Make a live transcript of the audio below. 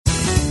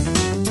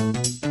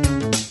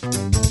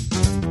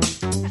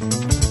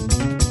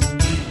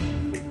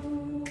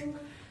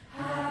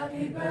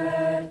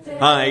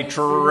Hi,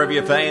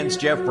 trivia fans.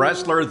 Jeff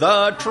Bressler,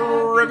 the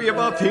Trivia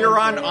Buff here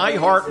on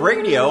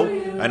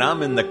iHeartRadio, and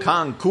I'm in the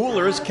Con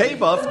Coolers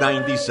K-Buff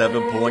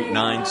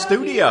 97.9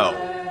 studio.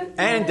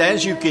 And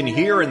as you can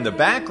hear in the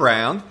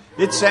background,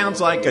 it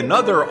sounds like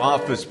another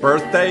office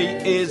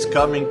birthday is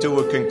coming to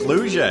a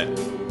conclusion.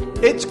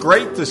 It's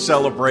great to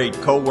celebrate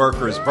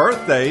coworkers'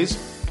 birthdays,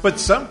 but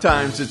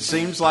sometimes it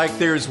seems like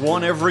there's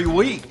one every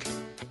week.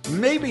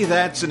 Maybe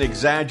that's an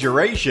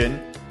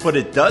exaggeration, but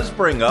it does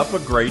bring up a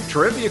great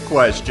trivia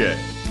question.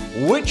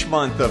 Which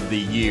month of the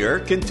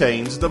year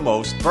contains the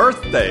most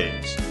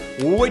birthdays?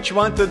 Which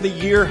month of the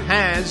year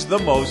has the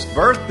most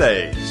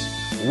birthdays?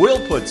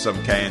 We'll put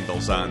some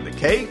candles on the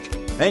cake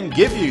and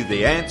give you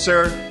the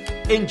answer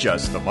in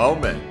just a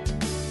moment.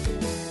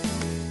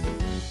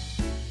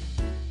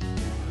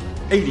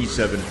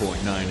 87.9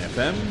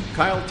 FM,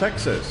 Kyle,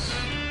 Texas.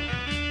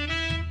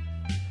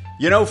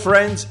 You know,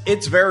 friends,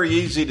 it's very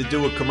easy to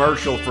do a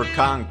commercial for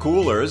Con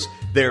Coolers.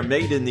 They're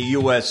made in the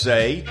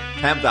USA,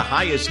 have the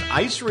highest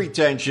ice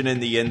retention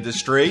in the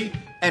industry,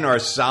 and are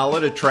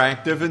solid,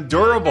 attractive, and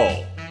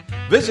durable.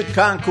 Visit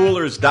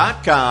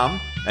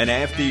concoolers.com, and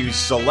after you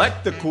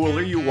select the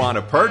cooler you want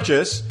to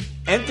purchase,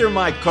 enter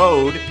my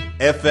code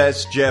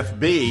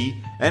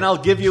FSJeffB, and I'll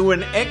give you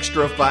an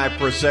extra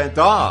 5%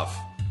 off.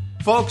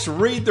 Folks,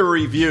 read the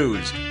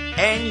reviews,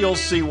 and you'll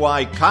see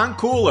why Con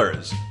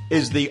Coolers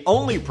is the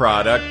only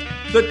product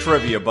the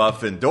Trivia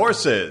Buff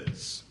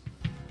endorses.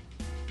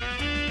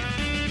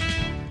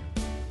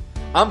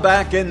 I'm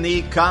back in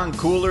the Con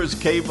Coolers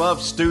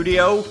K-Buff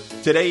studio.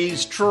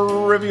 Today's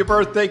trivia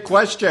birthday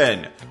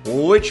question: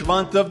 which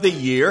month of the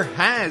year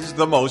has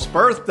the most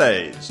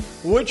birthdays?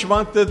 Which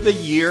month of the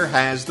year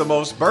has the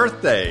most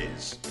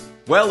birthdays?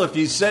 Well, if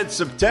you said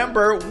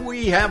September,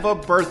 we have a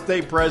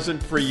birthday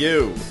present for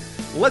you.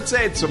 Let's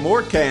add some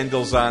more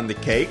candles on the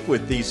cake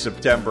with these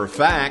September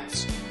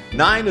facts.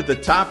 9 of the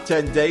top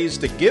 10 days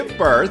to give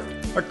birth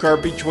occur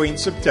between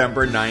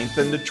September 9th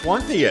and the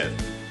 20th.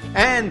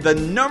 And the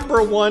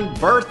number one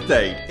birth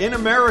date in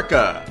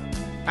America,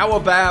 how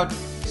about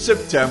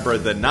September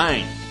the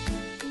 9th?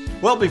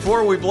 Well,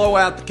 before we blow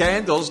out the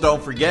candles,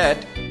 don't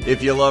forget,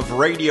 if you love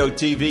radio,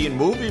 TV, and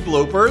movie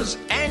bloopers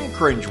and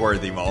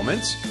cringeworthy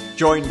moments,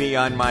 join me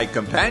on my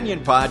companion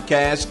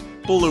podcast,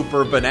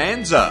 Blooper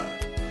Bonanza.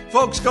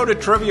 Folks, go to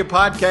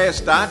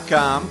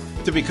triviapodcast.com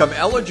to become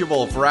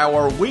eligible for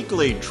our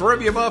weekly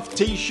Trivia Buff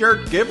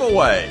t-shirt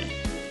giveaway.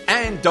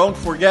 And don't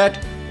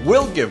forget,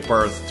 we'll give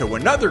birth to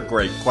another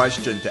great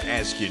question to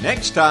ask you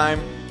next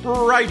time,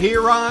 right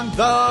here on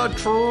the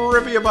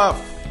Trivia Buff.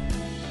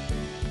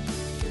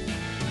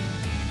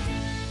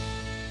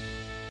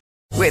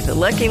 With the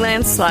Lucky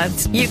Land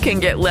Slots, you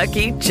can get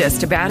lucky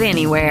just about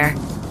anywhere.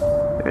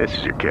 This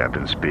is your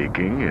captain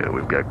speaking.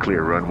 We've got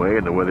clear runway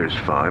and the weather's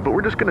fine, but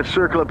we're just going to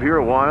circle up here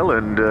a while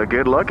and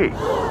get lucky.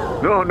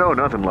 No,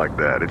 nothing like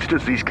that. It's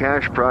just these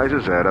cash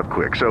prizes add up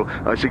quick. So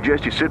I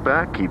suggest you sit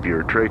back, keep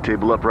your tray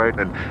table upright,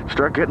 and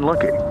start getting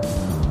lucky.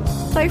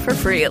 Play for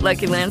free at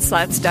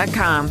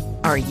LuckyLandSlots.com.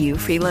 Are you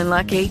feeling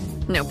lucky?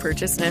 No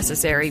purchase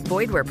necessary.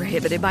 Void where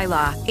prohibited by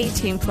law.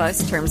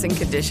 18+ terms and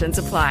conditions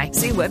apply.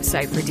 See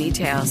website for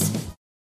details.